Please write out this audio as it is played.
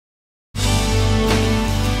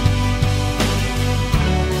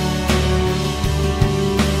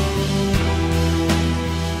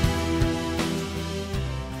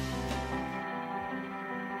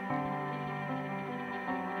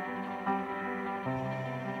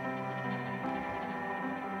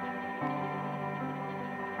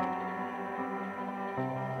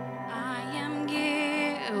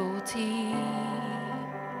guilty,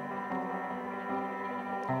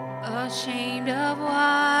 ashamed of what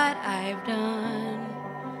I've done,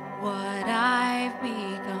 what I've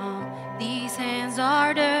become. These hands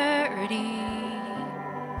are dirty.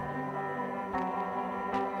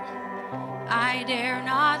 I dare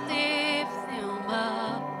not lift them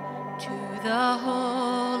up to the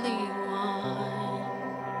Holy One.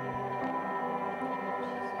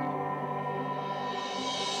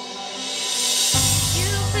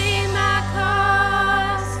 You plead my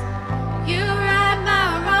cause, you right my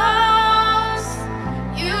wrongs,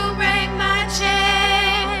 you break my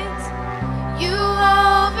chains, you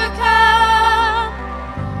overcome,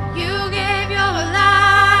 you gave your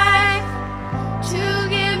life to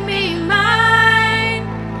give me mine.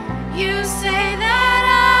 You say that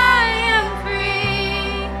I am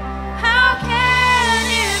free. How can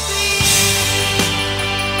it be?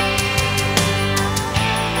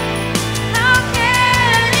 How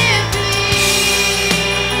can it be?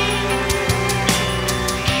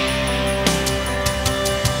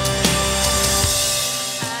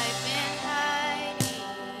 I've been hiding,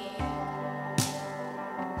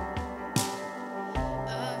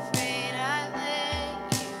 afraid I let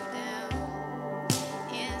you down.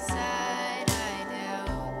 Inside I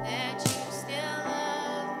doubt that you still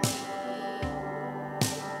love me,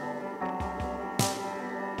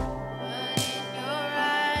 but in your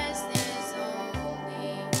eyes there's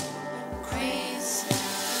only grace.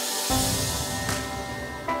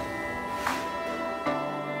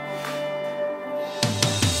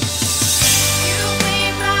 You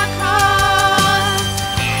plead my cause,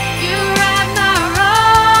 you right my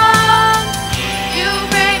wrongs, you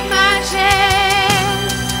break my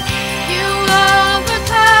chains, you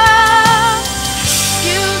overcome,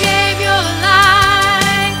 you gave your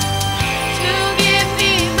life to give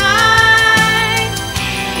me mine.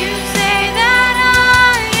 You say that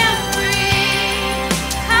I am free.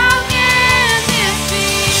 How can this be?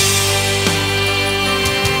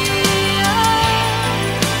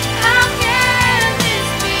 How can this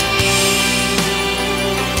be?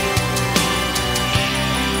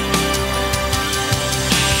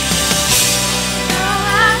 So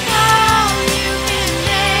I know you can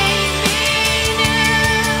make me new.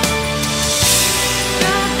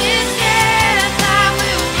 From this death I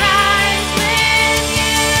will rise with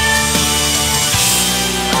you.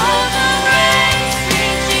 Oh, the grace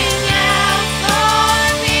reaching out for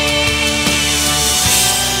me.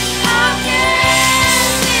 How can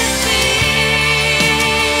this be?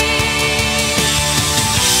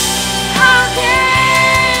 How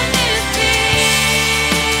can this be?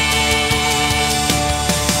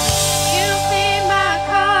 You plead my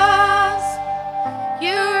cause,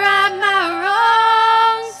 you right my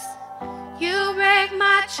wrongs, you break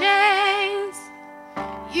my chains,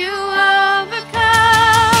 you overcome,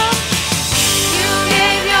 you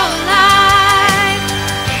gave your life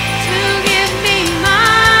to give me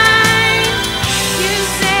mine. You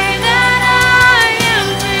say that I am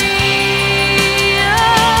free.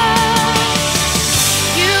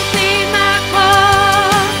 You plead my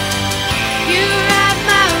cause, you right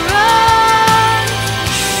my wrongs,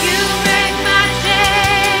 you break my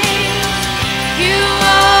chains, you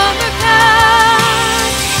overcome,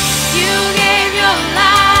 you gave your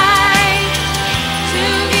life to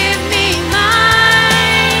give me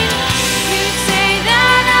mine. You say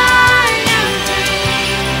that I am free.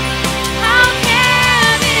 How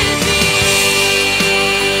can it be?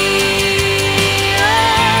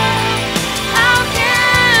 How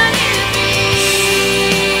can it be?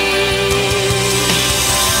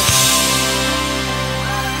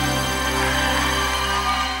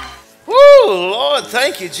 Woo, Lord,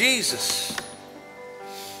 thank you, Jesus.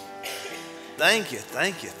 Thank you,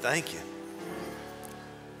 thank you, thank you.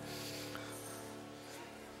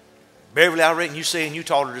 Beverly, I reckon you saying you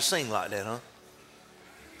taught her to sing like that, huh?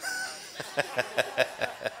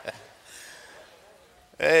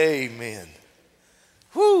 Amen.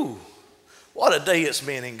 Whoo, what a day it's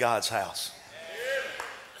been in God's house.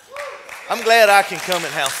 I'm glad I can come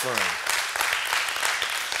and have fun.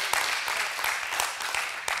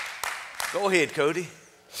 Go ahead, Cody.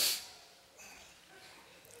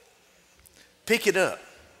 Pick it up.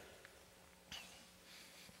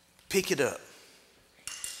 Pick it up.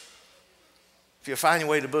 If you find your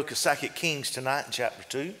way to the book of 2 Kings tonight in chapter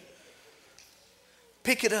 2,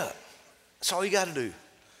 pick it up. That's all you got to do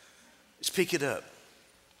is pick it up.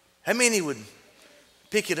 How many would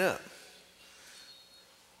pick it up?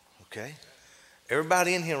 Okay.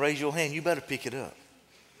 Everybody in here, raise your hand. You better pick it up.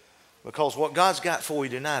 Because what God's got for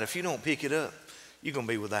you tonight, if you don't pick it up, you're going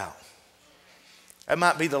to be without. That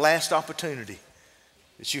might be the last opportunity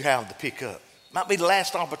that you have to pick up Might be the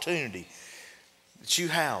last opportunity that you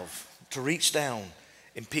have to reach down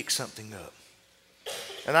and pick something up.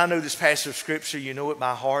 And I know this passage of Scripture, you know it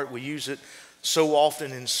by heart. We use it so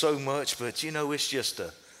often and so much, but you know, it's just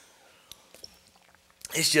a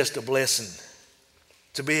blessing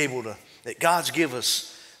to be able to, that God's give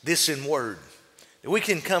us this in word, that we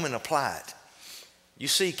can come and apply it. You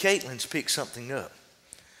see, Caitlin's picked something up.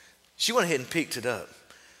 She went ahead and picked it up.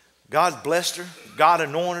 God blessed her. God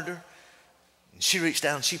anointed her. And she reached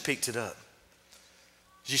down and she picked it up.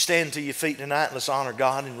 As you stand to your feet tonight, let's honor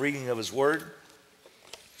God in reading of His Word.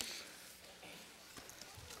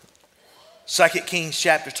 2 Kings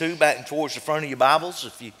chapter 2, back and towards the front of your Bibles,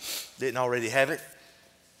 if you didn't already have it.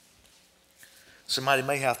 Somebody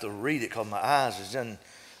may have to read it because my eyes is done.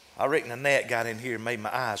 I reckon a gnat got in here and made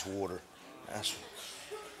my eyes water.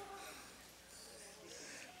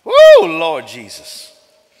 Woo, Lord Jesus.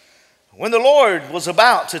 When the Lord was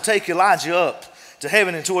about to take Elijah up to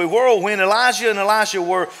heaven into a whirlwind, Elijah and Elisha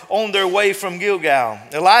were on their way from Gilgal.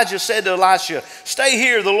 Elijah said to Elisha, "Stay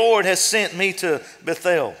here, the Lord has sent me to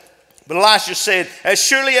Bethel." But Elisha said, "As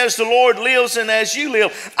surely as the Lord lives and as you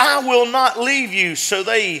live, I will not leave you." So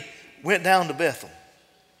they went down to Bethel.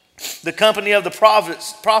 The company of the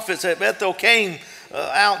prophets at Bethel came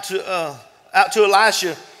out to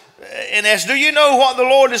Elisha and asked, "Do you know what the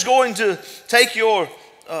Lord is going to take your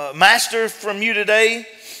master from you today?"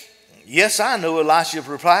 "Yes, I know," Elisha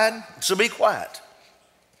replied, "so be quiet."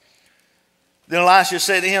 Then Elisha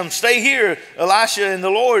said to him, "Stay here, Elisha, and the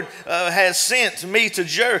Lord has sent me to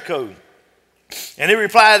Jericho." And he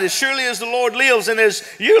replied, "As surely as the Lord lives and as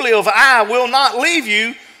you live, I will not leave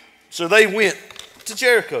you." So they went to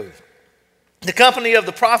Jericho. The company of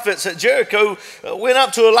the prophets at Jericho went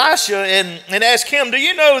up to Elisha and asked him, "Do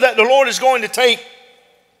you know that the Lord is going to take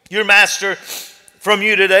your master from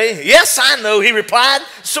you today?" "Yes, I know," he replied,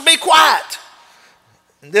 "so be quiet."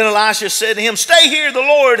 And then Elisha said to him, "Stay here, the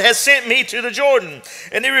Lord has sent me to the Jordan."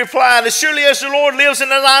 And he replied, "As surely as the Lord lives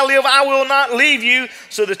and as I live, I will not leave you."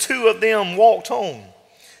 So the two of them walked home.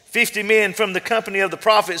 50 men from the company of the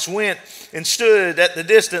prophets went and stood at the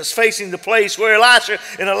distance facing the place where Elisha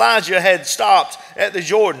and Elijah had stopped at the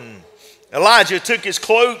Jordan. Elijah took his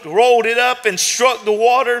cloak, rolled it up, and struck the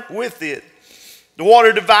water with it. The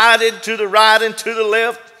water divided to the right and to the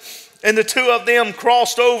left, and the two of them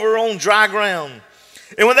crossed over on dry ground.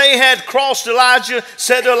 And when they had crossed, Elijah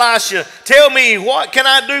said to Elisha, "Tell me, what can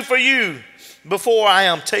I do for you before I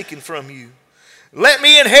am taken from you?" "Let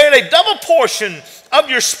me inherit a double portion of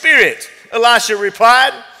your spirit," Elisha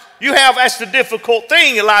replied. "You have asked a difficult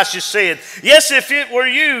thing," Elisha said. "Yes, if it were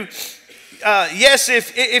you,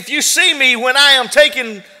 if you see me when I am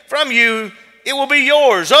taken from you, it will be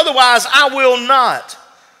yours. Otherwise, I will not."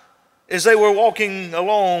 As they were walking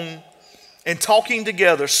along and talking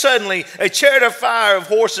together, suddenly a chariot of fire of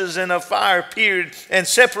horses and of fire appeared and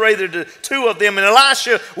separated the two of them. And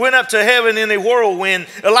Elisha went up to heaven in a whirlwind.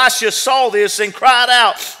 Elisha saw this and cried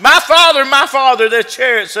out, my father, the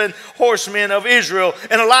chariots and horsemen of Israel."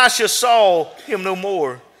 And Elisha saw him no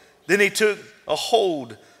more. Then he took a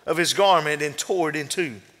hold of his garment and tore it in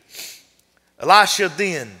two. Elisha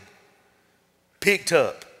then picked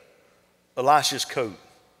up Elisha's coat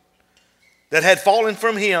that had fallen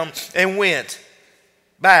from him and went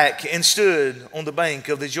back and stood on the bank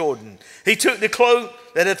of the Jordan. He took the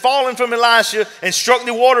cloak that had fallen from Elisha and struck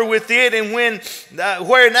the water with it. And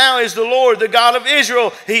where now is the Lord, the God of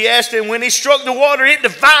Israel? He asked. And when he struck the water, it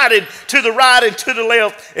divided to the right and to the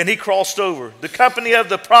left, and he crossed over. The company of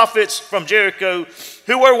the prophets from Jericho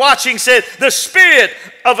who were watching said, "The spirit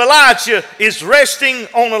of Elijah is resting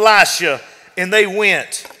on Elisha." And they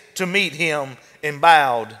went to meet him and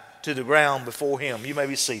bowed to the ground before him. You may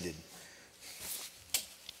be seated.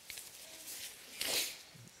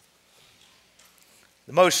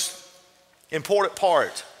 The most important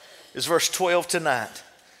part is verse 12 tonight.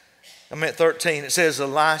 I'm at 13. It says,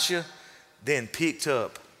 Elisha then picked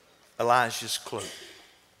up Elijah's cloak.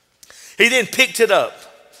 He then picked it up.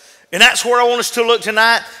 And that's where I want us to look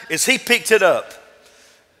tonight, is he picked it up.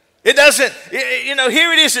 It doesn't,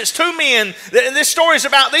 here it is, it's two men. And this story is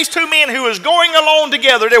about these two men who is going along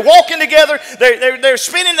together. They're walking together. They're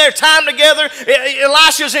spending their time together.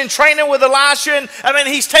 Elisha's in training with Elisha. And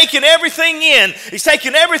he's taking everything in. He's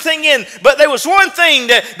taking everything in. But there was one thing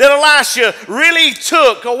that Elisha really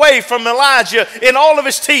took away from Elijah in all of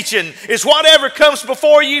his teaching is whatever comes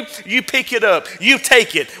before you, you pick it up. You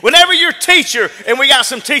take it. Whenever your teacher, and we got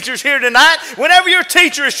some teachers here tonight, whenever your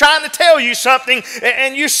teacher is trying to tell you something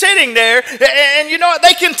and you sit sitting there, and you know what?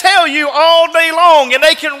 They can tell you all day long, and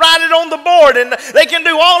they can write it on the board, and they can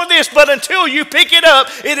do all of this, but until you pick it up,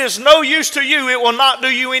 it is no use to you. It will not do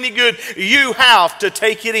you any good. You have to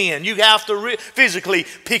take it in. You have to physically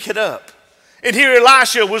pick it up. And here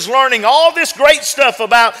Elisha was learning all this great stuff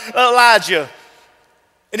about Elijah.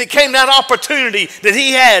 And it came that opportunity that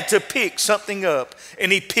he had to pick something up,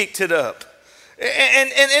 and he picked it up. And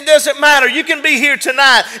it doesn't matter. You can be here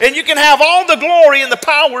tonight, and you can have all the glory and the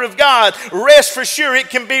power of God. Rest for sure, it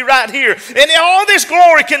can be right here. And all this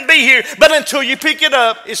glory can be here, but until you pick it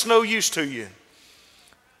up, it's no use to you.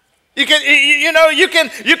 You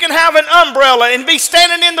can have an umbrella and be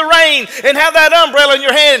standing in the rain and have that umbrella in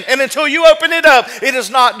your hand, and until you open it up, it is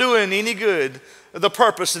not doing any good the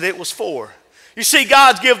purpose that it was for. You see,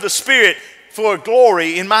 God give the Spirit for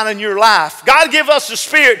glory in mine and your life. God give us the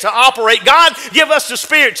Spirit to operate. God give us the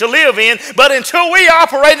Spirit to live in. But until we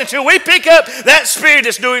operate, until we pick up that Spirit,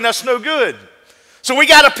 it's doing us no good. So we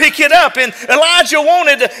got to pick it up. And Elijah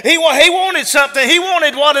he wanted something. He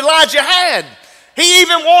wanted what Elijah had. He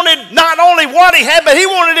even wanted not only what he had, but he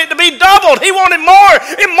wanted it to be doubled. He wanted more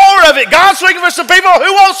and more of it. God's looking for some people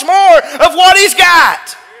who wants more of what he's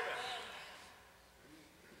got.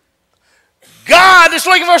 God is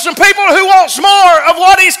looking for some people who wants more of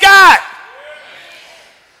what he's got.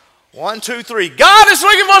 1, 2, 3. God is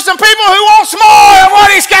looking for some people who wants more of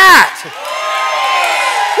what he's got.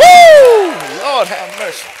 Woo! Lord have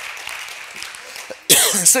mercy.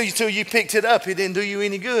 So until you picked it up, it didn't do you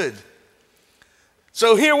any good.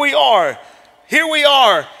 So here we are. Here we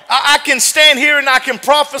are. I can stand here and I can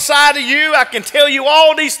prophesy to you. I can tell you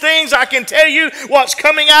all these things. I can tell you what's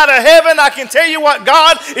coming out of heaven. I can tell you what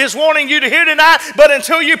God is wanting you to hear tonight. But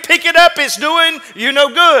until you pick it up, it's doing you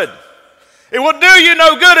no good. It will do you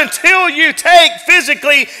no good until you take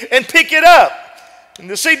physically and pick it up. And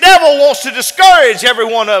the devil wants to discourage every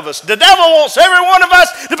one of us. The devil wants every one of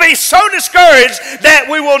us to be so discouraged that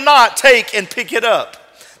we will not take and pick it up.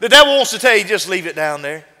 The devil wants to tell you, just leave it down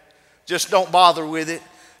there. Just don't bother with it.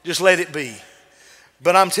 Just let it be.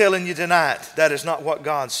 But I'm telling you tonight, that is not what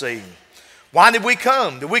God's saying. Why did we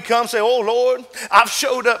come? Did we come and say, oh, Lord, I've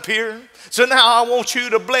showed up here, so now I want you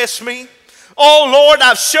to bless me? Oh, Lord,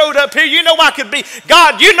 I've showed up here. You know I could be,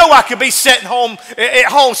 God, you know I could be sitting at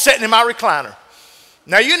home sitting in my recliner.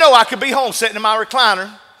 Now, you know I could be home sitting in my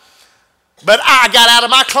recliner. But I got out of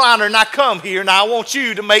my recliner and I come here, and I want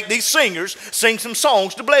you to make these singers sing some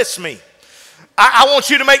songs to bless me. I want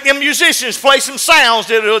you to make them musicians play some sounds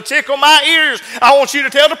that will tickle my ears. I want you to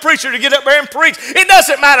tell the preacher to get up there and preach. It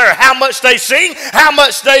doesn't matter how much they sing, how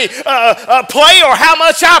much they play, or how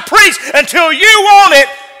much I preach. Until you want it,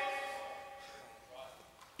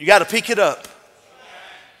 you got to pick it up.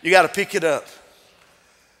 You got to pick it up.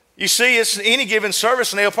 You see, it's any given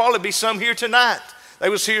service, and there'll probably be some here tonight. There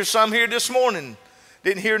was some here this morning.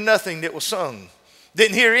 Didn't hear nothing that was sung.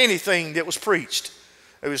 Didn't hear anything that was preached.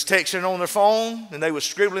 They was texting on their phone, and they was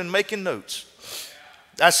scribbling, making notes.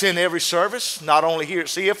 That's in every service, not only here at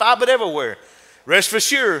CFI, but everywhere. Rest for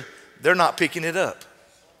sure, they're not picking it up.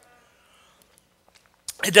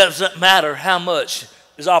 It doesn't matter how much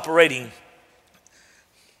is operating.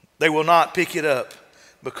 They will not pick it up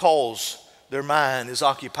because their mind is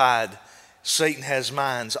occupied. Satan has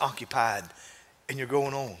minds occupied, and you're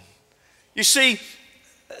going on. You see,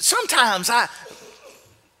 sometimes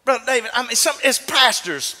Brother David, as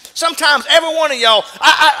pastors, sometimes every one of y'all,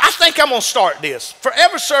 I think I'm going to start this. For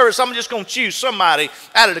every service, I'm just going to choose somebody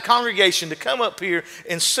out of the congregation to come up here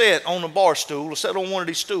and sit on a bar stool or sit on one of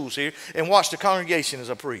these stools here and watch the congregation as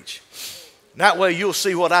I preach. That way you'll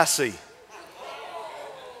see what I see.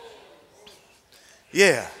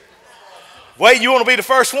 Yeah. Wade, you want to be the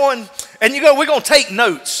first one? And we're going to take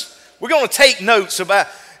notes. We're going to take notes about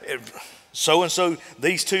so-and-so,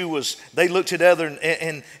 these two they looked together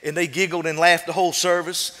and they giggled and laughed the whole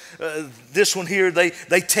service. This one here, they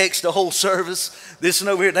text the whole service. This one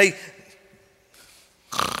over here, they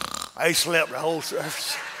slept the whole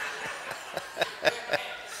service.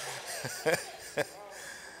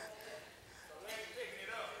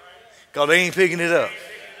 Because they ain't picking it up.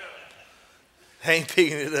 They ain't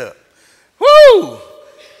picking it up. Woo!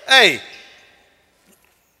 Hey,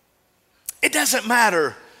 it doesn't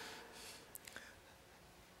matter.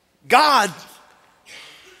 God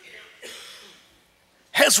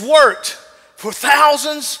has worked for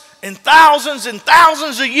thousands and thousands and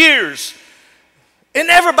thousands of years, and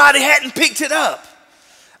everybody hadn't picked it up.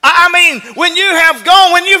 I mean, when you have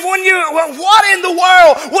gone, what in the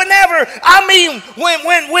world,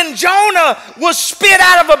 when Jonah was spit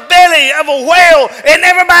out of a belly of a whale and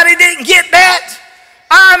everybody didn't get that,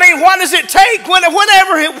 I mean, what does it take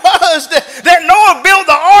whenever it was that Noah built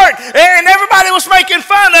the ark and everybody was making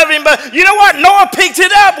fun of him? But you know what? Noah picked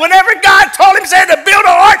it up. Whenever God told him to build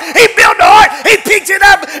an ark, he built the ark. He picked it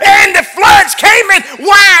up and the floods came in.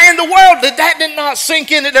 Why in the world did that not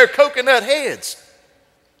sink into their coconut heads?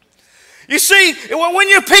 You see,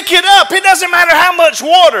 when you pick it up, it doesn't matter how much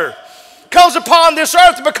water comes upon this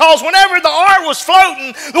earth, because whenever the ark was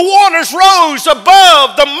floating, the waters rose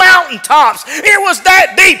above the mountaintops. It was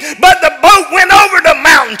that deep, but the boat went over the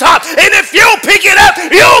mountaintop. And if you'll pick it up,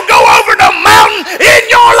 you'll go over the mountain in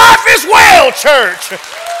your life as well, church.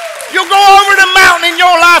 You'll go over the mountain in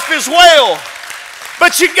your life as well.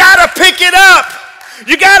 But you got to pick it up.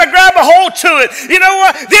 You got to grab a hold to it. You know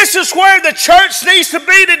what? This is where the church needs to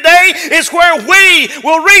be today. It's where we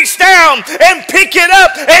will reach down and pick it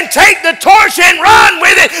up and take the torch and run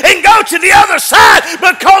with it and go to the other side,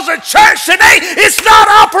 because the church today is not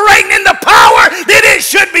operating in the power that it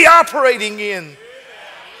should be operating in.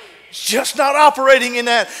 It's just not operating in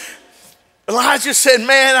that. Elijah said,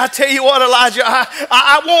 man, I tell you what, Elijah,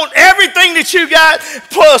 I want everything that you got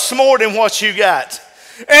plus more than what you got.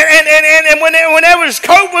 And whenever his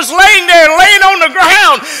coat was laying on the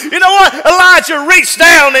ground, you know what? Elijah reached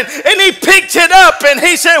down and he picked it up and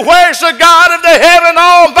he said, where's the God of the heaven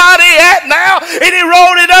Almighty at now? And he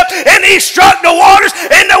rolled it up and he struck the waters,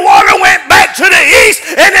 and the water went back to the east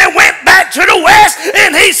and then went back to the west.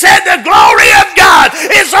 And he said, the glory of God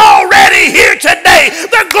is already here today.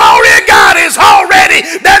 The glory of God is already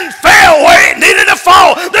done fell where it needed to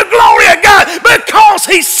fall. The glory of God, because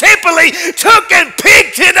he simply took and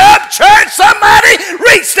picked it up. Church, somebody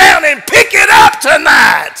reach down and pick it up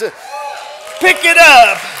tonight. Pick it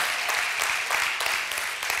up.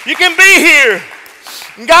 You can be here.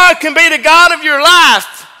 God can be the God of your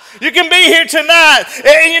life. You can be here tonight,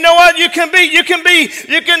 and you know what? You can be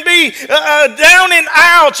down and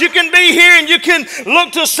out. You can be here, and you can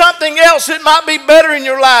look to something else that might be better in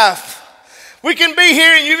your life. We can be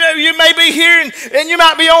here, and you may be here, and you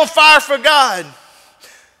might be on fire for God.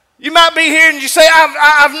 You might be here and you say,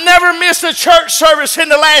 I've never missed a church service in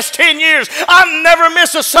the last 10 years. I've never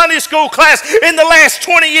missed a Sunday school class in the last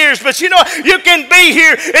 20 years. But you know what? You can be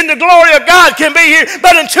here and the glory of God can be here.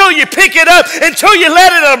 But until you pick it up, until you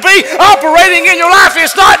let it be operating in your life,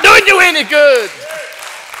 it's not doing you any good.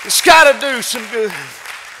 It's got to do some good.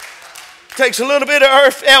 It takes a little bit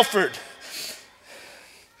of effort.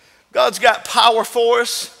 God's got power for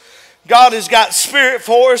us. God has got spirit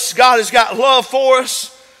for us. God has got love for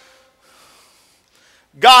us.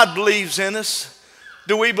 God believes in us.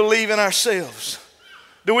 Do we believe in ourselves?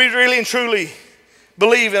 Do we really and truly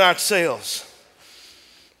believe in ourselves?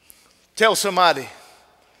 Tell somebody,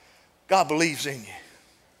 God believes in you.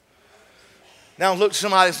 Now look at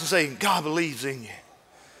somebody and say, God believes in you.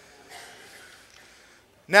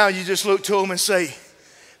 Now you just look to them and say,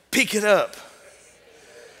 pick it up.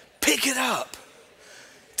 Pick it up.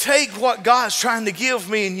 Take what God's trying to give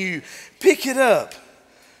me and you. Pick it up.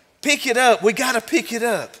 Pick it up. We got to pick it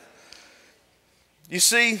up. You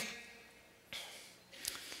see,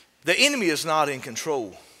 the enemy is not in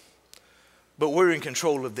control, but we're in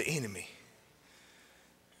control of the enemy.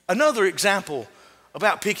 Another example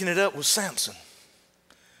about picking it up was Samson.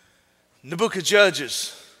 In the book of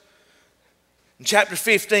Judges, in chapter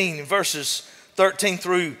 15, in verses 13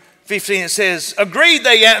 through 15, it says, agreed,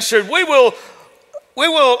 they answered, we will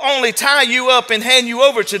only tie you up and hand you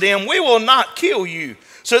over to them. We will not kill you.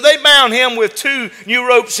 So they bound him with 2 new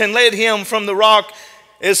ropes and led him from the rock.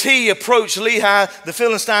 As he approached Lehi, the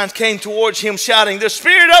Philistines came towards him shouting, the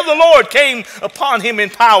Spirit of the Lord came upon him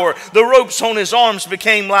in power. The ropes on his arms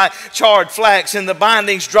became like charred flax, and the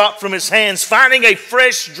bindings dropped from his hands. Finding a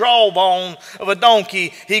fresh jawbone of a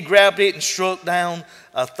donkey, he grabbed it and struck down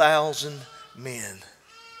 1,000 men.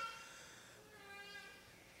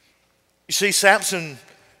 You see, Samson,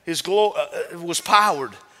 his glory was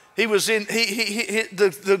powered. He was in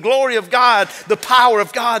the glory of God, the power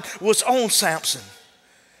of God was on Samson.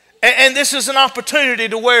 And this is an opportunity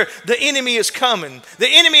to where the enemy is coming. The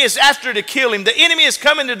enemy is after to kill him. The enemy is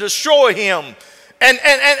coming to destroy him.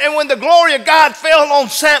 And when the glory of God fell on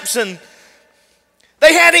Samson,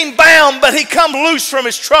 they had him bound, but he come loose from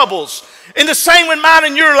his troubles. And the same with mine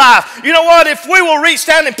in your life. You know what? If we will reach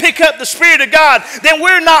down and pick up the Spirit of God, then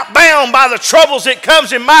we're not bound by the troubles that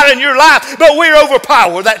comes in mine in your life, but we're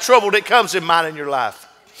overpowered that trouble that comes in mine in your life.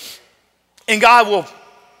 And God will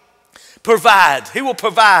provide. He will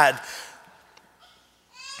provide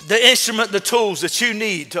the instrument, the tools that you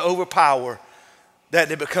need to overpower that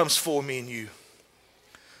it becomes for me and you.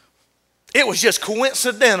 It was just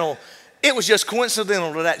coincidental. It was just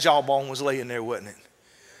coincidental that jawbone was laying there, wasn't it?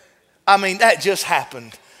 I mean, that just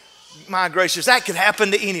happened. My gracious, that could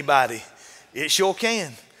happen to anybody. It sure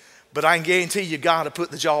can. But I can guarantee you God will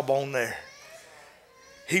put the jawbone there.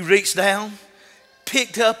 He reached down,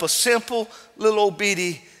 picked up a simple little old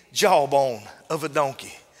bitty jawbone of a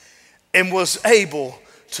donkey and was able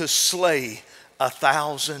to slay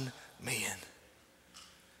 1,000 men.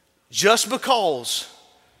 Just because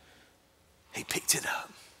he picked it up.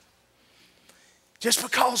 Just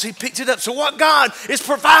because he picked it up. So what God is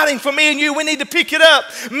providing for me and you, we need to pick it up.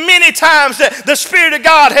 Many times the Spirit of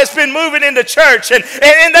God has been moving in the church, and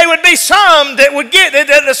there would be some that would get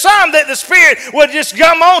it, some that the Spirit would just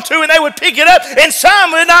come on to and they would pick it up, and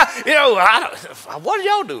some would not. What are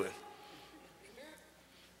y'all doing?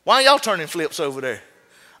 Why are y'all turning flips over there?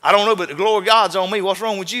 I don't know, but the glory of God's on me. What's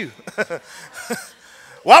wrong with you?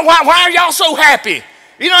 Why are y'all so happy?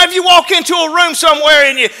 You know, if you walk into a room somewhere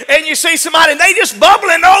and you see somebody and they just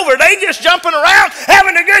bubbling over, they just jumping around,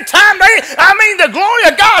 having a good time. The glory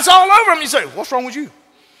of God's all over them. You say, what's wrong with you?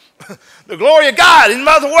 The glory of God. In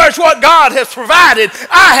other words, what God has provided,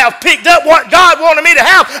 I have picked up what God wanted me to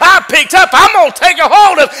have. I picked up. I'm going to take a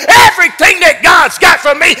hold of everything that God's got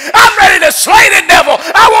for me. I'm ready to slay the devil.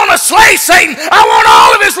 I want to slay Satan. I want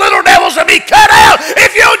all of his little devils to be cut out.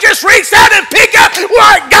 If you'll just reach out and pick up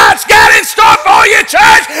what God's got in store for you,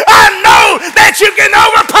 church, I know that you can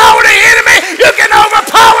overpower the enemy. You can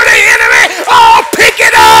overpower the enemy. Oh, pick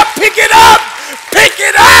it up. Pick it up. Pick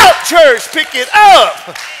it up, church. Pick it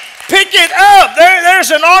up. Pick it up.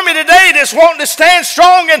 There's an army today that's wanting to stand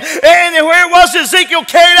strong. And where it was Ezekiel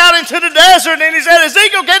carried out into the desert. And he said,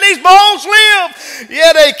 Ezekiel, can these bones live?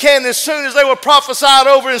 Yeah, they can. As soon as they were prophesied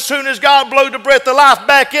over, as soon as God blew the breath of life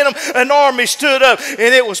back in them, an army stood up and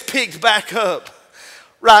it was picked back up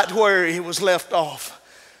right where it was left off.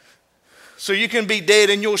 So you can be dead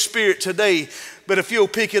in your spirit today, but if you'll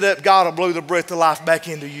pick it up, God will blow the breath of life back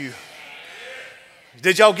into you.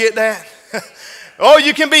 Did y'all get that? Oh,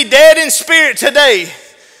 you can be dead in spirit today,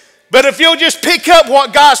 but if you'll just pick up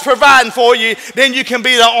what God's providing for you, then you can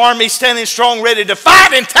be the army standing strong, ready to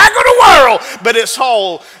fight and tackle the world. But it's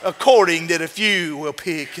all according that if you will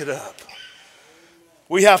pick it up.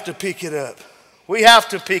 We have to pick it up. We have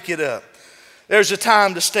to pick it up. There's a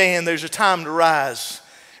time to stand. There's a time to rise.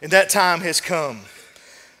 And that time has come.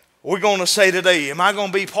 We're going to say today, am I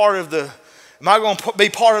going to be part of the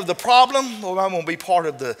problem, or am I going to be part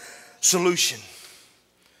of the solution?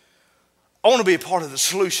 I want to be a part of the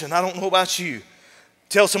solution. I don't know about you.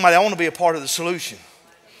 Tell somebody, I want to be a part of the solution.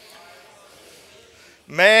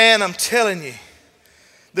 Man, I'm telling you,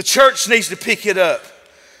 the church needs to pick it up.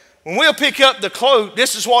 When we'll pick up the cloak,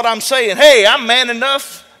 this is what I'm saying. Hey, I'm man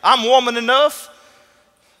enough. I'm woman enough.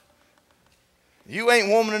 You ain't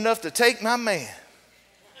woman enough to take my man.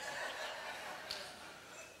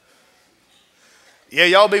 Yeah,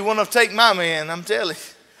 y'all be one enough to take my man, I'm telling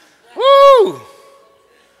you. Woo!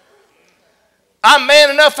 I'm man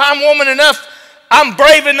enough, I'm woman enough, I'm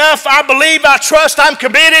brave enough, I believe, I trust, I'm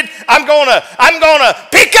committed. I'm gonna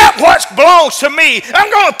pick up what belongs to me. I'm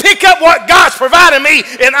gonna pick up what God's provided me,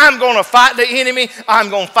 and I'm gonna fight the enemy. I'm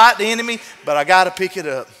gonna fight the enemy, but I gotta pick it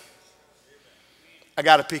up. I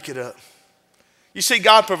gotta pick it up. You see,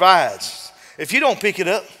 God provides. If you don't pick it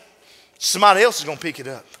up, somebody else is gonna pick it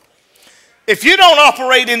up. If you don't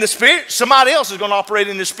operate in the Spirit, somebody else is going to operate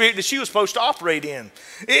in the Spirit that you were supposed to operate in.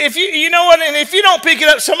 If you know what, and if you don't pick it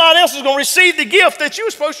up, somebody else is going to receive the gift that you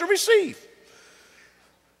were supposed to receive.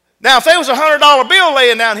 Now, if there was a $100 bill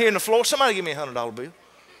laying down here in the floor, somebody give me a $100 bill.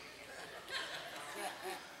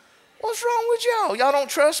 What's wrong with y'all? Y'all don't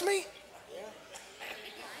trust me?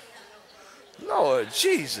 Lord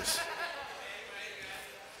Jesus.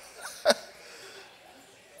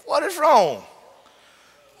 What is wrong?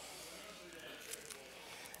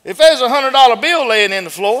 If there's a $100 bill laying in the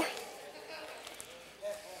floor,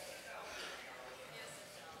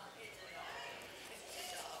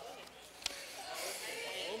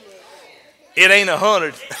 it ain't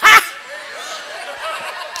 100.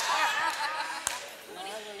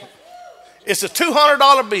 It's a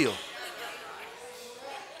 $200 bill.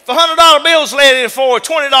 If a $100 bill is laying in the floor, a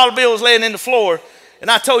 $20 bill is laying in the floor, and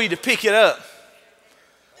I told you to pick it up,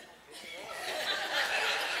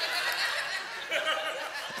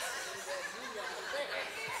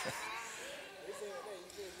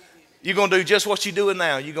 you're going to do just what you're doing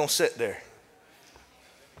now. You're going to sit there.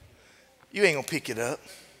 You ain't going to pick it up.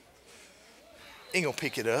 Ain't going to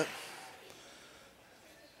pick it up.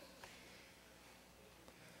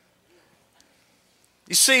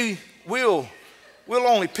 You see, we'll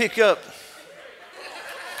only pick up.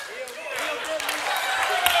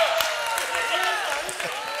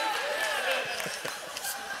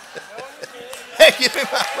 Give me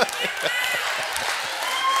my money.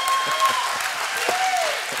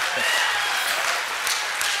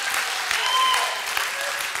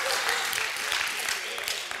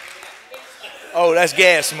 Oh, that's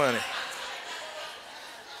gas money.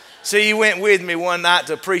 See, you went with me one night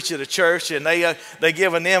to preach at a church, and they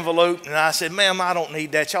give an envelope, and I said, ma'am, I don't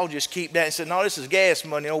need that. Y'all just keep that. And said, no, this is gas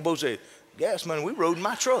money. And old Bo said, gas money? We rode in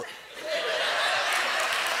my truck.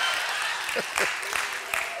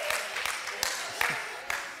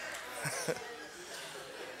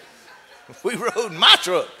 We rode in my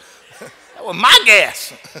truck. That was my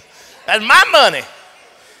gas. That's my money.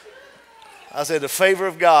 I said, the favor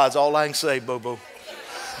of God's all I can say, Bobo.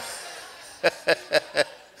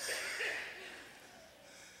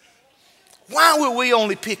 Why will we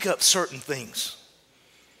only pick up certain things?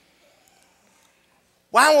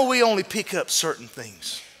 Why will we only pick up certain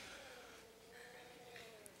things?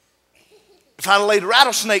 If I laid a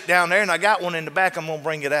rattlesnake down there and I got one in the back, I'm going to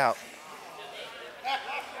bring it out.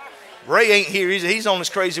 Ray ain't here. He's on this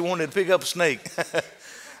crazy one to pick up a snake.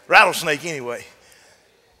 Rattlesnake anyway.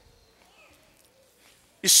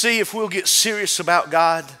 You see, if we'll get serious about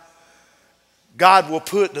God, God will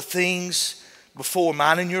put the things before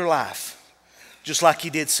mine in your life, just like he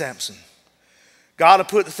did Samson. God will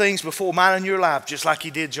put the things before mine in your life, just like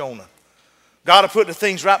he did Jonah. God will put the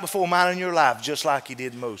things right before mine in your life, just like he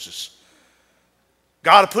did Moses.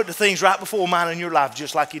 God will put the things right before mine in your life,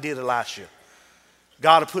 just like he did Elisha.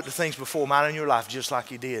 God will put the things before mine in your life, just like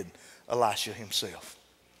he did Elisha himself.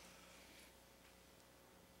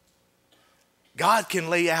 God can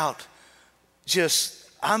lay out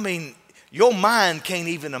your mind can't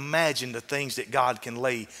even imagine the things that God can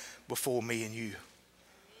lay before me and you.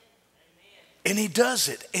 And he does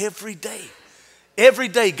it every day. Every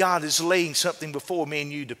day God is laying something before me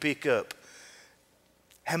and you to pick up.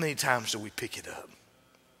 How many times do we pick it up?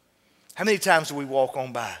 How many times do we walk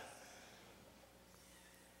on by?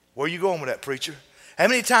 Where are you going with that, preacher? How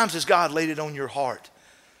many times has God laid it on your heart?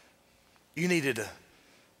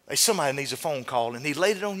 Somebody needs a phone call, and he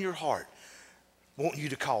laid it on your heart, wanting you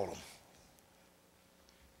to call them.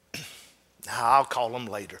 I'll call them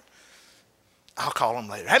later. I'll call them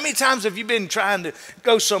later. How many times have you been trying to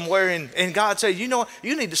go somewhere and God said, you know what,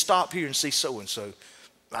 you need to stop here and see so-and-so.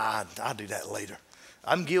 I'll do that later.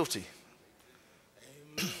 I'm guilty.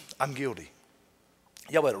 I'm guilty.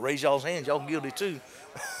 Y'all better raise y'all's hands. Y'all guilty too.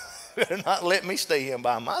 Better not let me stay here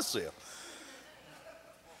by myself.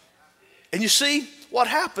 And you see what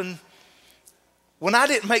happened when I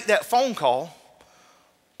didn't make that phone call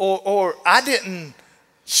or I didn't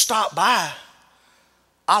stop by.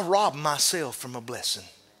 I robbed myself from a blessing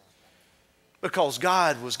because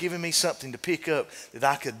God was giving me something to pick up that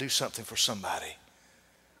I could do something for somebody.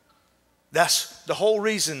 That's the whole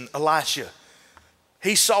reason Elisha,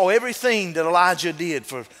 he saw everything that Elijah did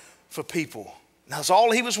for people. That's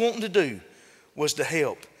all he was wanting to do was to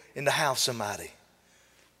help and to have somebody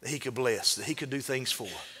that he could bless, that he could do things for.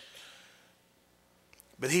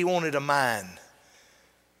 But he wanted a mind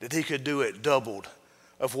that he could do it doubled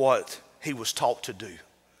of what he was taught to do.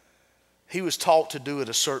 He was taught to do it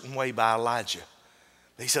a certain way by Elijah.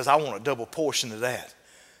 He says, I want a double portion of that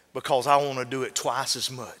because I want to do it twice as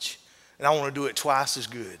much. And I want to do it twice as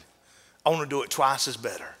good. I want to do it twice as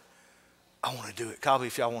better. I want to do it. Cobby,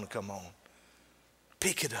 if y'all want to come on.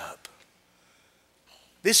 Pick it up.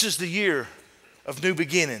 This is the year of new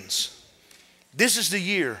beginnings. This is the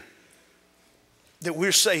year that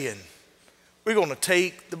we're saying we're going to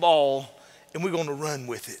take the ball and we're going to run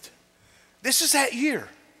with it. This is that year.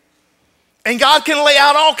 And God can lay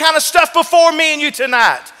out all kind of stuff before me and you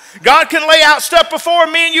tonight. God can lay out stuff before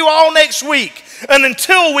me and you all next week. And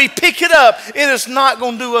until we pick it up, it is not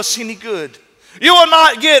going to do us any good. You will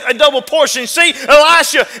not get a double portion. See,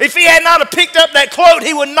 Elisha, if he had not have picked up that cloak,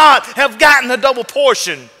 he would not have gotten a double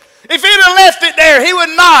portion. If he'd have left it there, he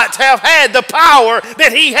would not have had the power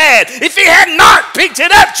that he had. If he had not picked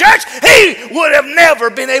it up, church, he would have never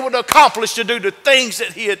been able to accomplish to do the things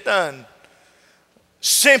that he had done.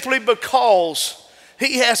 Simply because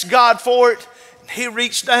he asked God for it, and he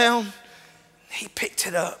reached down, and he picked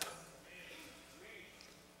it up.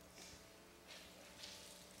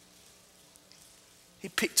 He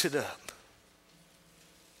picked it up.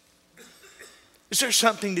 Is there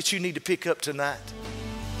something that you need to pick up tonight?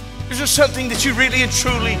 Is there something that you really and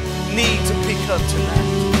truly need to pick up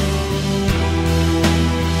tonight?